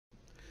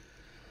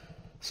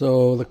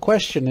So the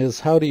question is,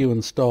 how do you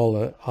install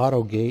an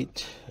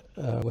autogate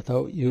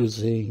without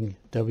using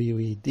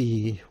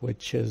WED,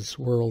 which is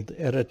World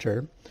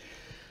Editor?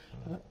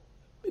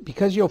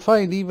 Because you'll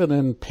find even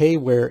in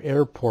payware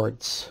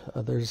airports,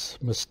 there's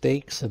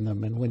mistakes in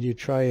them, and when you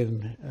try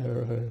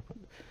and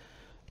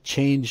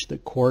change the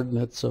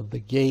coordinates of the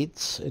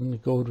gates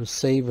and go to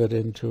save it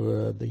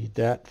into the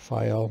DAT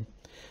file,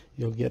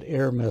 you'll get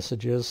error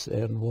messages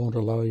and won't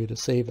allow you to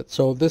save it.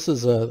 So this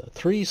is a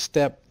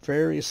three-step,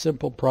 very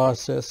simple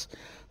process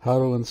how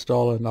to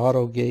install an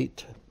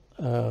autogate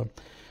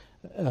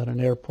at an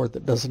airport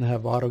that doesn't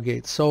have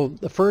autogate. So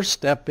the first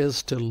step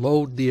is to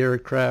load the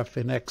aircraft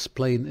in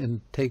xplane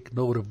and take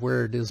note of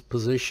where it is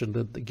positioned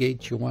at the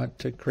gate you want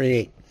to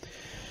create.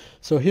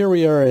 So here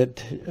we are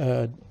at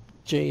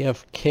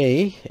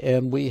JFK,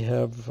 and we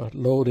have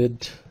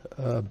loaded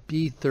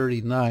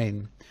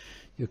B39.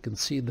 You can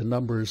see the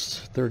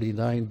numbers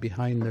 39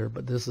 behind there,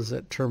 but this is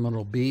at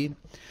Terminal B.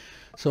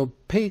 So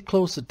pay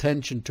close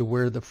attention to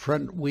where the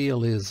front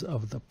wheel is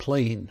of the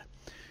plane.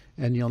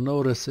 And you'll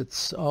notice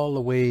it's all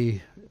the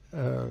way,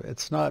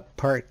 it's not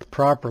parked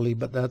properly,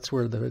 but that's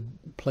where the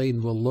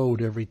plane will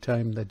load every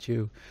time that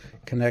you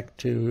connect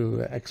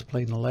to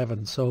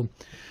xplane11. So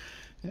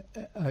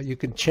you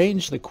can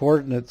change the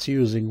coordinates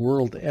using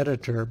World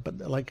Editor, but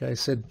like I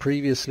said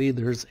previously,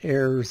 there's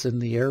errors in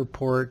the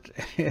airport,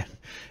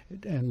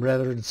 and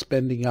rather than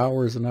spending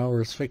hours and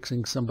hours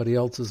fixing somebody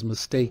else's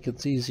mistake,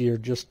 it's easier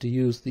just to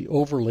use the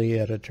overlay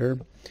editor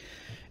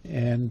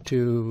and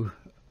to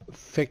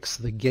fix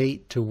the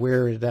gate to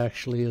where it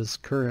actually is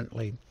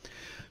currently.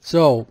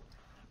 So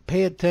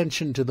pay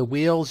attention to the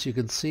wheels. You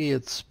can see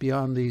it's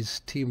beyond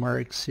these T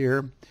marks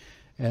here,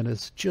 and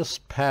it's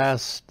just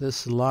past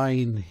this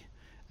line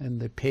and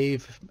the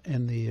pave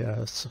and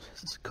the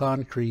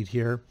concrete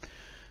here,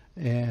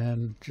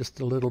 and just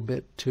a little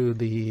bit to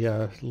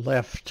the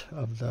left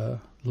of the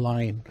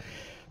line.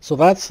 So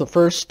that's the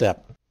first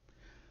step.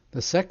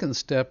 The second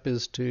step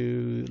is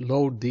to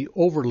load the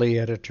overlay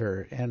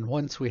editor, and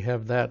once we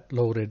have that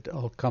loaded,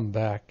 I'll come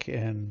back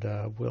and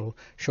we'll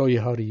show you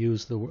how to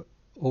use the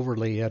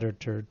overlay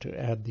editor to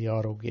add the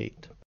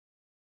autogate.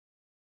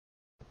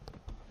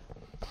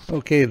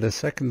 Okay, the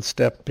second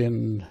step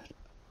in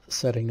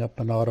setting up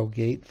an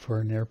autogate for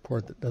an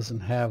airport that doesn't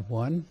have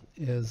one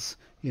is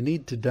you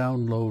need to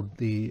download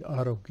the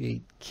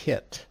autogate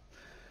kit.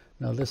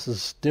 Now this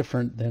is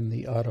different than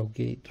the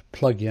autogate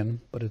plugin,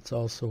 but it's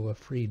also a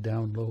free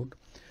download.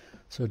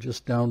 So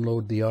just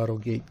download the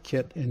autogate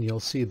kit, and you'll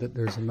see that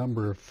there's a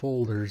number of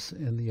folders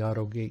in the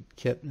autogate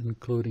kit,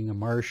 including a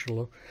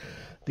marshaller.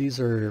 These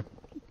are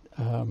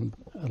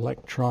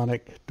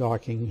electronic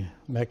docking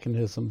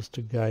mechanisms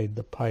to guide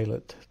the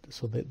pilot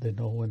so that they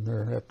know when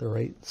they're at the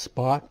right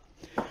spot.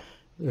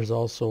 There's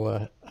also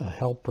a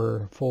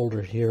helper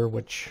folder here,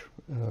 which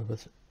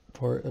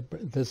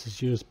this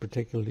is used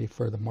particularly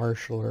for the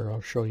marshaller.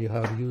 I'll show you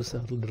how to use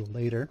that a little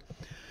later.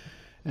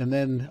 And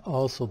then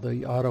also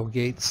the auto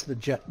gates, the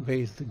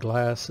jet-based, the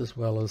glass, as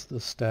well as the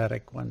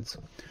static ones.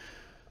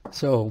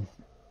 So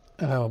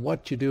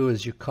what you do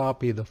is you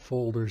copy the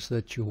folders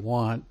that you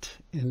want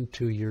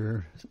into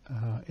your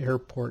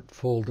airport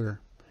folder.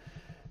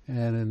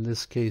 And in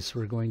this case,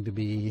 we're going to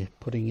be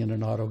putting in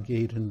an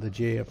autogate in the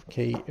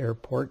JFK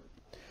airport.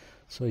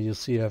 So you'll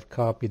see I've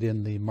copied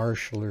in the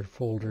marshaller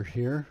folder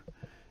here,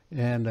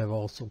 and I've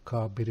also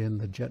copied in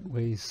the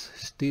jetways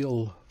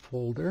steel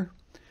folder,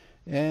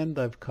 and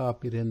I've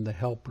copied in the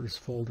helpers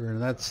folder,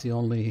 and that's the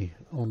only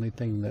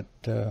thing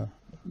that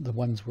the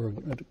ones we're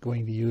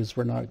going to use.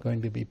 We're not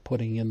going to be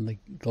putting in the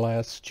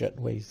glass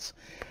jetways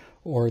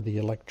or the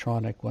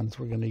electronic ones.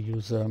 We're going to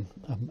use a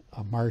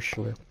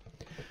marshaller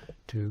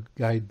to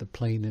guide the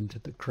plane into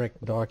the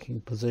correct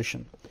docking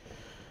position.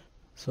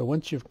 So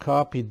once you've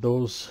copied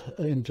those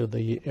into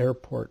the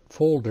airport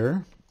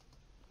folder,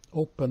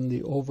 open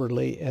the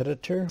overlay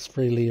editor. It's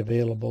freely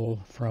available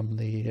from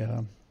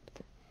the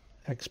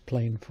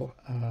xplane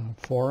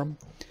forum.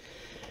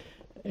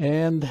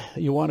 And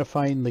you want to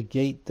find the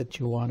gate that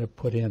you want to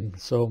put in.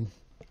 So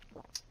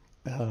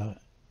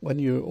when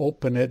you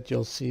open it,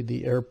 you'll see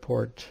the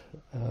airport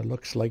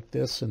looks like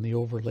this in the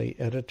overlay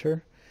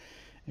editor.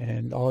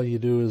 And all you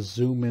do is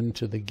zoom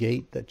into the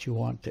gate that you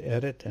want to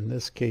edit. In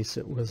this case,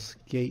 it was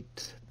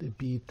gate the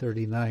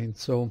B39.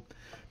 So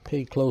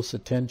pay close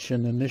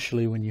attention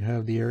initially when you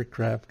have the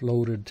aircraft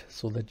loaded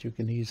so that you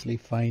can easily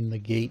find the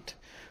gate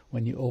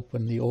when you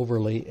open the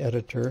overlay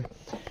editor.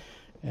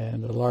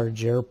 And a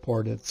large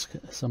airport, it's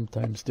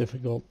sometimes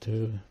difficult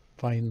to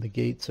find the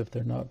gates if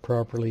they're not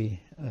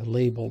properly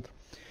labeled.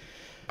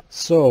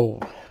 So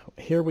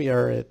here we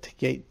are at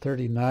gate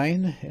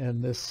 39,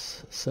 and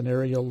this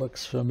scenario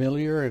looks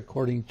familiar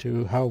according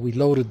to how we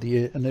loaded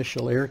the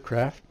initial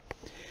aircraft.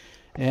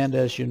 And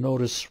as you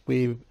notice,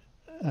 we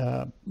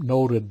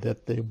noted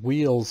that the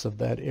wheels of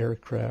that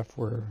aircraft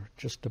were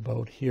just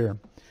about here.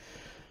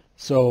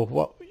 So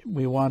what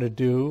we want to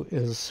do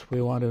is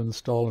we want to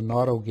install an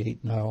autogate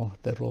now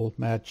that will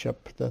match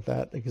up to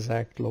that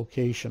exact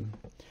location.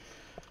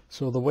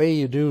 So the way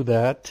you do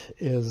that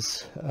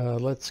is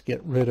let's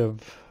get rid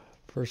of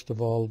first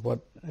of all what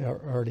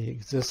already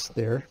exists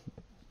there,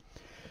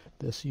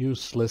 this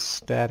useless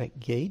static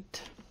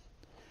gate.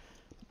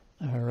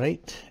 All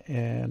right,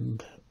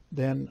 and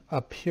then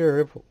up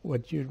here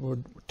what you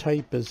would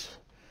type is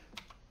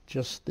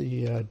just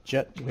the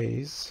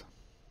jetways,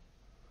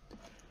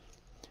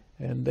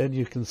 and then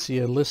you can see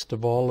a list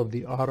of all of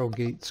the auto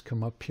gates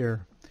come up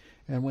here,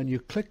 and when you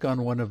click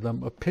on one of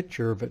them, a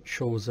picture of it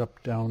shows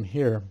up down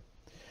here.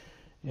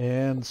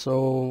 And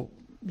so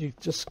you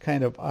just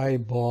kind of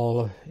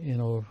eyeball, you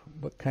know,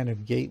 what kind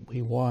of gate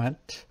we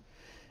want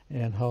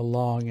and how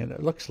long, and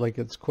it looks like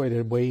it's quite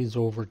a ways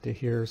over to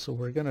here, so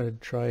we're going to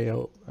try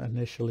out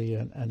initially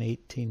an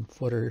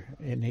 18-footer,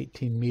 an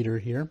 18 meter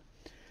here,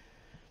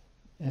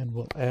 and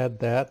we'll add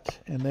that,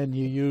 and then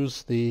you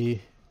use the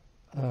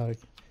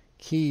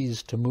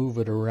keys to move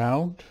it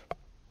around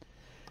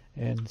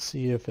and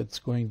see if it's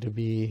going to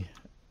be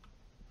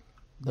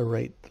the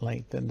right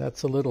length. And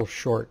that's a little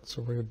short,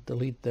 so we're going to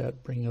delete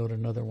that, bring out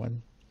another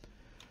one.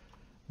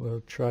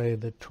 We'll try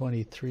the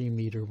 23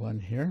 meter one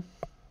here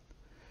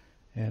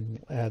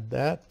and add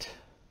that,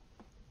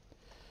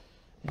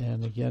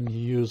 and again you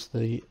use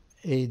the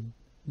ASD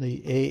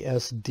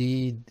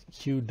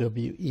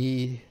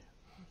QWE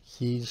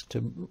keys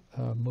to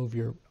move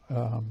your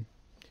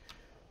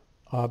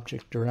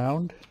object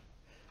around,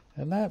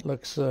 and that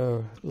looks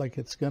like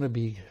it's going to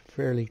be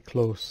fairly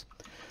close.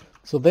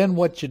 So then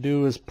what you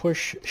do is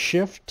push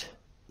Shift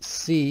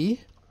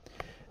C,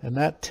 and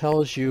that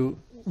tells you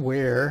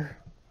where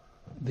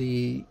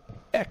the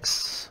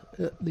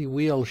the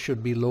wheel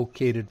should be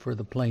located for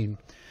the plane.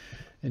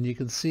 And you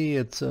can see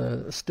it's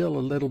still a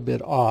little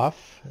bit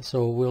off,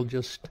 so we'll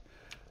just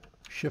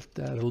shift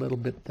that a little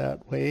bit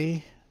that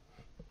way.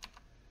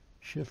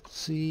 Shift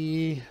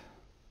C,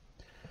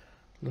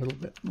 a little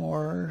bit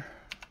more.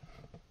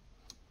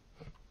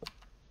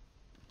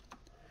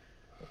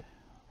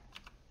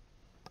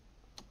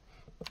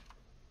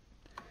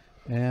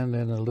 And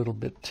then a little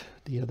bit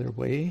the other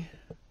way.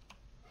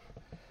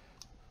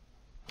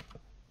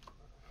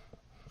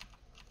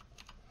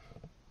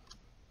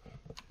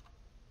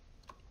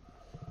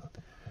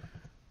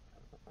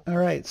 All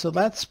right, so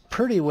that's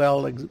pretty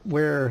well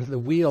where the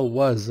wheel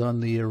was on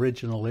the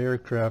original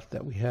aircraft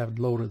that we have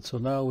loaded. So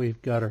now we've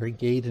got our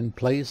gate in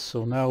place,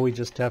 so now we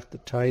just have to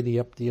tidy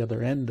up the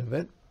other end of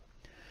it.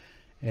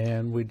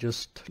 And we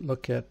just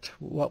look at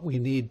what we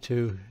need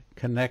to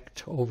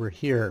connect over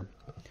here.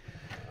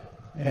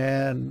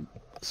 And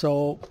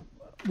so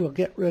we'll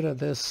get rid of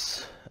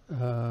this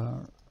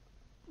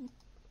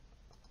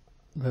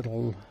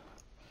little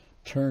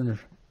turn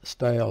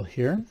style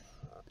here.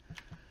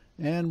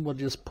 And we'll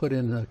just put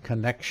in a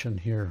connection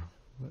here.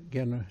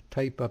 Again,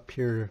 type up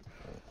here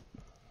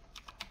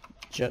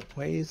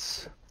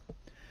jetways.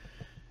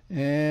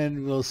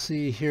 And we'll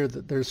see here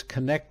that there's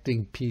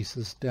connecting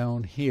pieces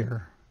down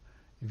here.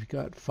 You've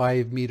got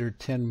 5 meter,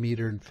 10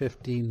 meter, and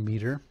 15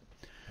 meter.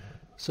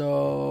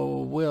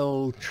 So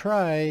we'll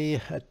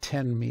try a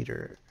 10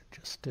 meter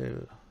just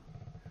to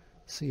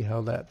see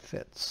how that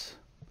fits.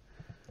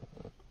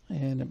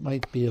 And it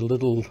might be a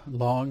little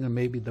long, and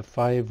maybe the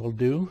 5 will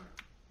do.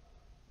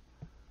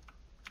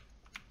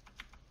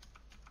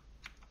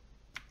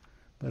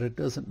 But it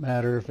doesn't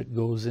matter if it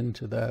goes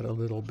into that a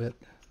little bit.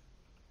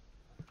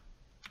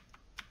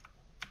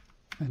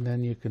 And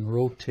then you can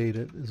rotate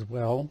it as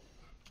well.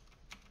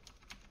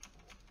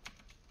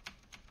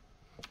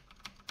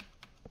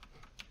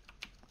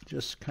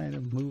 Just kind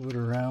of move it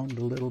around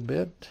a little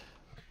bit.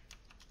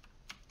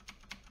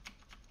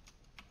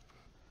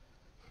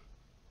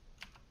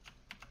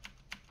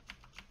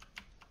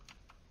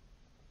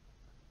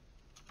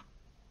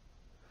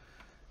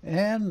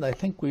 And I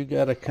think we've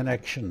got a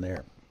connection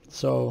there.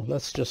 So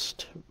let's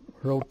just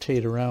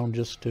rotate around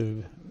just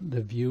to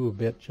the view a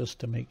bit just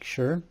to make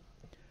sure.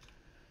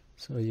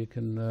 So you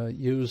can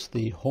use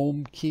the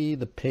home key,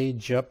 the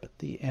page up at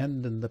the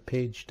end, and the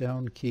page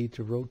down key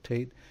to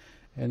rotate.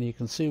 And you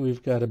can see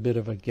we've got a bit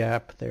of a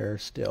gap there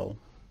still.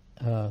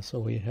 So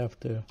we have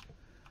to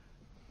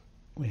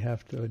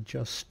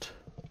adjust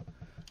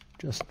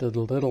just a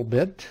little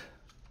bit.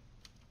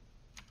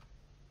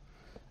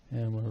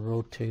 And we'll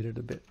rotate it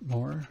a bit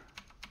more.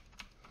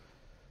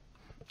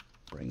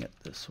 Bring it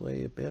this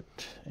way a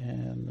bit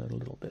and a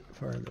little bit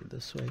farther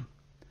this way.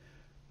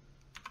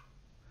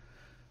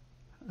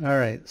 All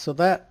right, so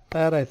that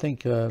I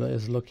think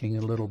is looking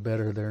a little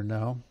better there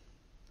now.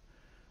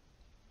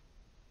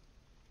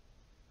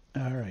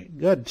 All right,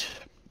 good.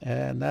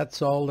 And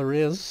that's all there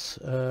is.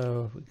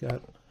 We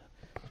got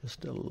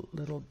just a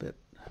little bit.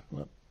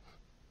 Whoop.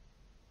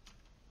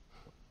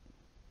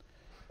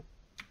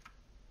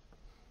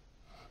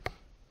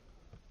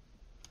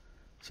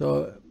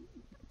 So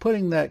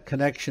putting that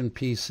connection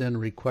piece in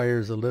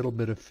requires a little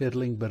bit of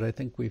fiddling, but I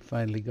think we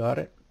finally got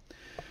it.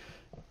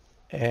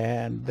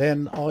 And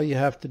then all you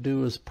have to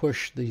do is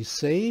push the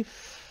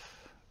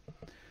safe,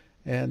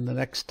 and the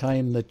next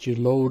time that you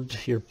load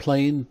your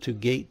plane to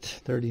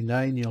gate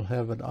 39, you'll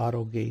have an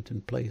auto gate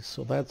in place.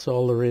 So that's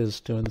all there is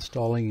to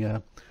installing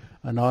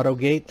an auto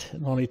gate.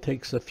 It only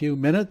takes a few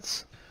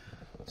minutes.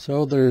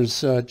 So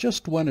there's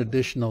just one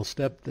additional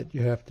step that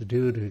you have to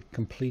do to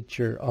complete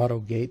your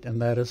autogate,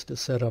 and that is to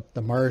set up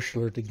the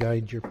marshaller to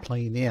guide your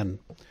plane in.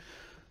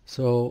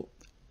 So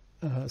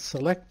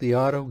select the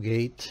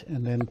autogate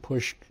and then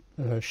push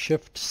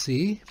Shift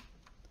C.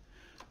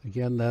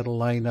 Again, that'll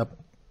line up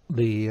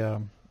the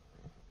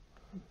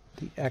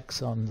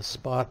X on the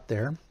spot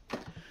there.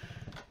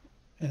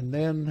 And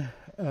then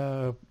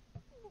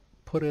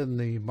put in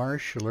the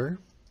marshaller.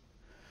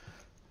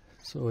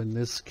 So in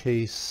this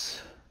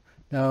case,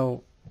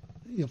 now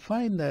you'll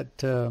find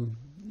that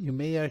you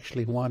may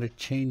actually want to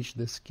change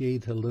this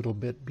gate a little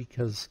bit,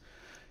 because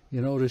you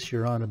notice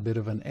you're on a bit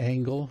of an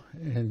angle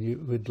and you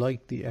would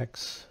like the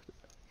X.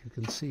 You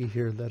can see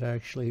here that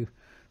actually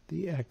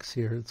the X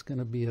here, it's going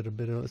to be at a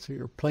bit of, so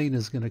your plane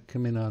is going to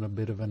come in on a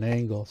bit of an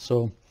angle.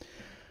 So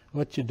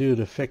what you do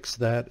to fix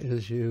that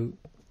is you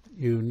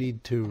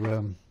need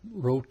to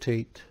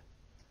rotate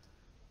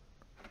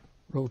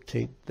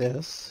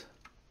this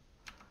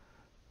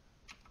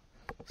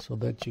so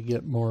that you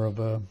get more of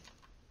a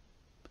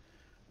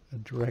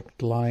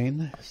direct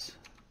line.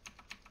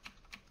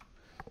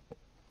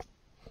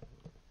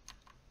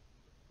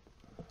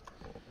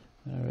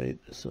 All right,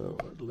 so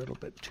a little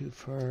bit too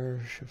far,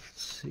 Shift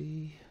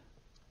C.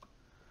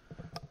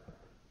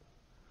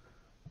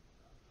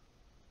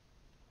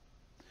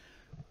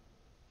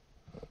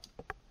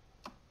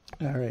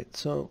 All right,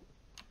 so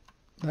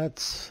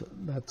that's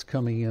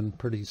coming in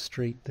pretty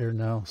straight there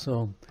now.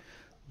 So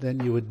then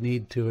you would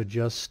need to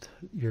adjust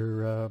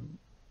your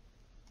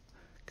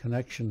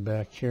connection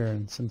back here,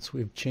 and since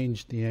we've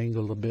changed the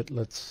angle a bit,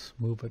 let's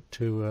move it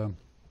to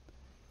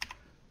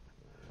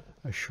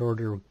a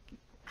shorter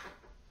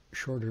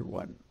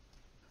one.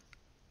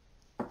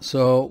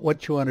 So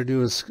what you want to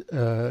do is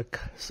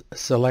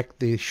select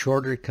the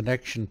shorter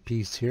connection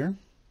piece here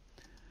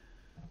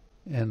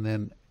and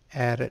then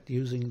add it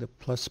using the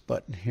plus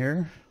button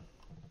here,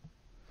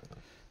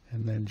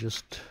 and then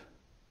just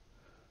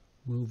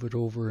move it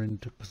over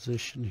into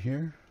position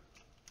here.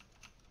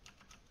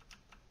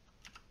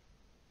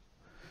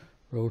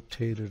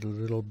 Rotate it a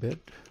little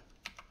bit.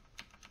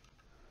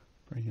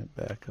 Bring it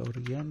back out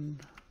again.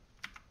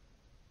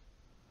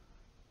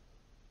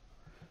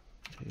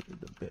 Rotate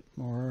it a bit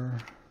more.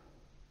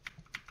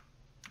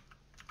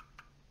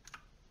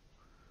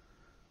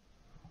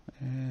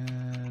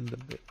 And a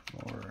bit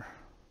more.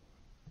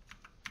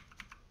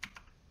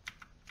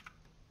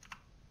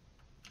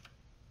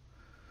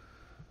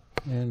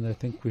 And I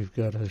think we've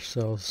got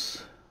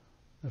ourselves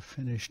a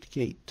finished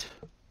gate.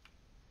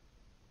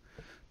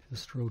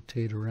 Just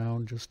rotate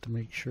around just to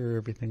make sure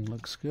everything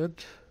looks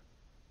good.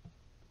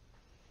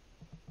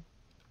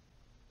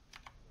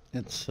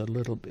 It's a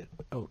little bit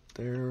out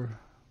there.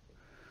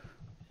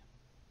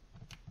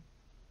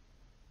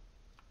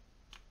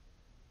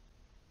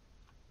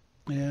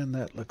 And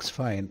that looks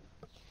fine.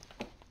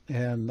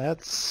 And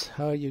that's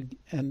how you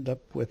end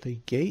up with a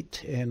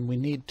gate. And we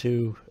need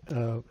to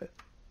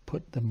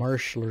put the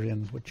marshaller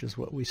in, which is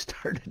what we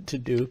started to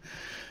do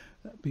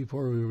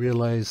before we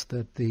realized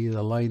that the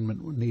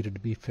alignment needed to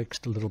be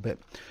fixed a little bit.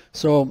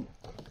 So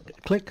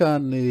click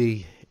on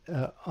the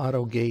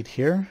auto gate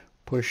here,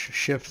 push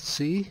Shift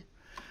C,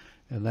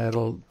 and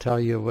that'll tell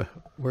you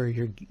where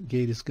your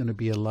gate is going to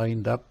be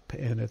aligned up,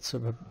 and it's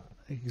an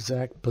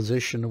exact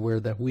position where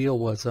the wheel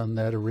was on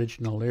that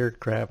original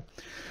aircraft.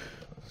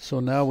 So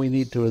now we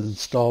need to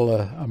install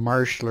a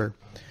marshaller.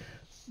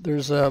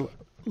 There's a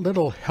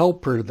little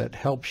helper that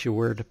helps you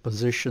where to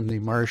position the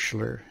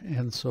marshaller,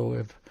 and so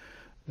if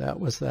that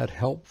was that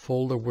help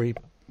folder we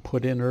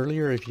put in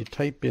earlier, if you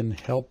type in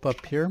help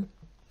up here,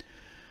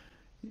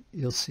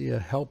 you'll see a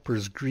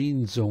helper's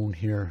green zone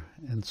here,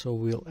 and so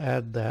we'll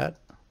add that,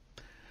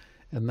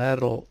 and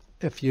that'll,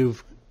 if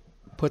you've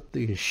put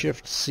the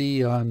Shift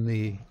C on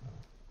the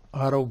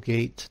auto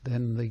gate,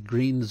 then the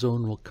green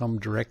zone will come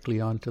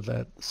directly onto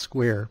that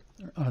square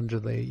under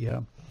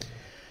the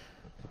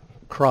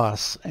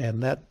cross,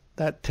 and that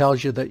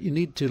tells you that you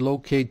need to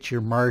locate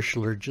your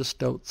marshaller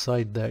just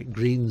outside that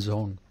green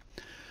zone.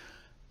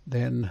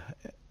 Then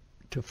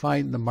to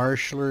find the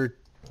marshaller,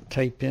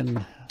 type in,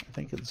 I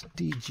think it's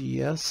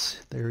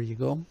DGS, there you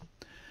go.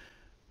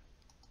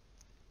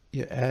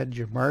 You add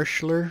your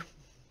marshaller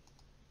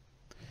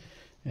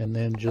and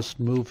then just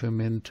move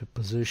him into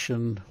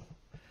position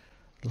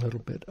a little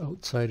bit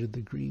outside of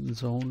the green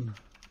zone,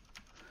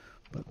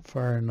 but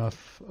far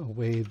enough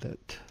away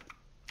that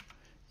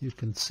you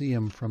can see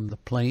him from the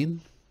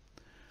plane.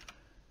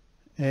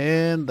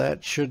 And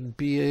that should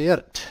be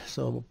it.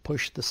 So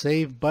push the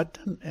save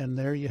button, and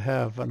there you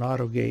have an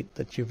autogate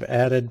that you've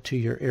added to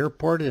your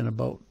airport in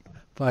about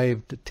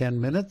 5 to 10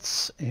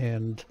 minutes,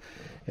 and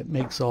it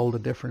makes all the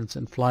difference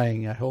in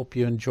flying. I hope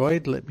you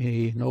enjoyed. Let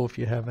me know if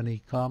you have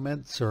any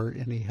comments or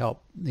any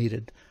help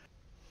needed.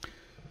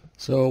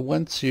 So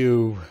once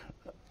you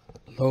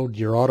load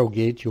your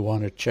autogate, you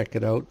want to check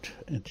it out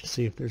and to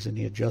see if there's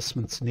any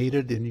adjustments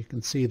needed, and you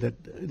can see the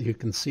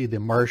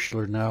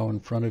marshaller now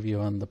in front of you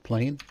on the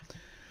plane.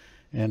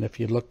 And if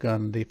you look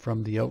on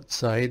from the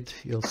outside,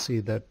 you'll see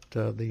that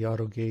the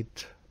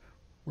autogate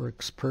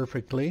works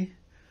perfectly.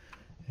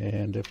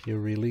 And if you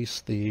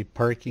release the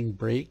parking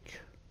brake,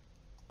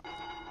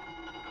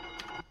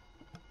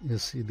 you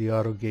see the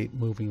autogate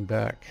moving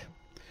back.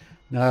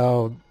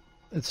 Now,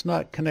 it's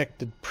not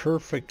connected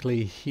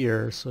perfectly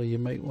here, so you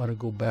might want to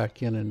go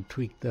back in and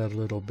tweak that a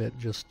little bit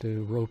just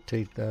to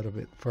rotate that a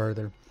bit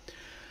farther.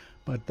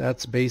 But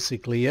that's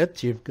basically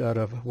it. You've got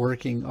a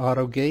working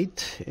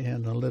autogate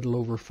in a little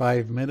over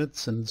 5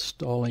 minutes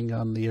installing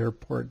on the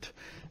airport,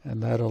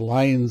 and that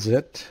aligns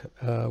it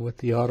with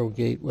the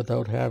autogate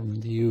without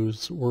having to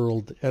use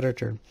World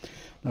Editor.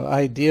 Now,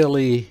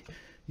 ideally,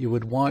 you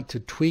would want to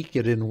tweak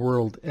it in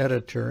World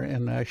Editor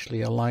and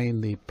actually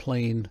align the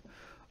plane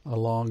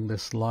along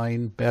this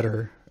line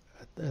better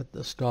at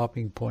the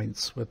stopping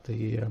points with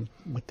the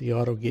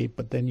autogate,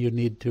 but then you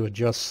need to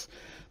adjust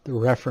the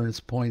reference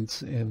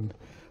points in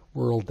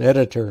World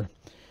Editor.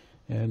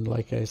 And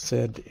like I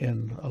said,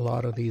 in a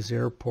lot of these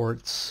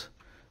airports,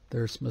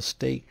 there's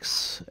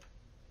mistakes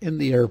in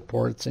the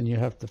airports, and you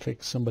have to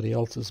fix somebody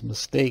else's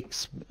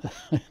mistakes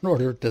in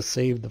order to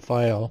save the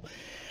file.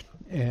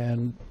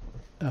 And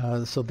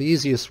so the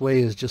easiest way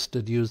is just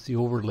to use the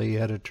overlay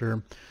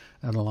editor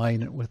and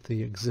align it with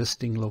the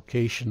existing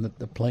location that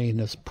the plane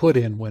is put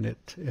in when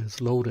it is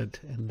loaded.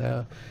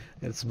 And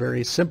it's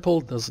very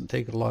simple, doesn't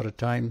take a lot of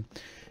time,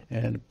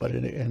 but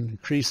it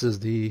increases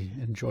the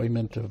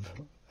enjoyment of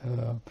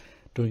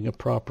doing a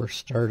proper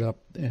startup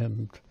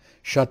and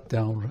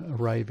shutdown,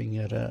 arriving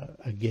at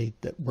a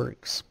gate that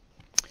works.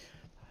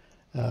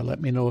 Let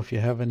me know if you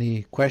have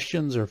any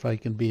questions or if I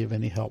can be of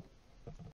any help.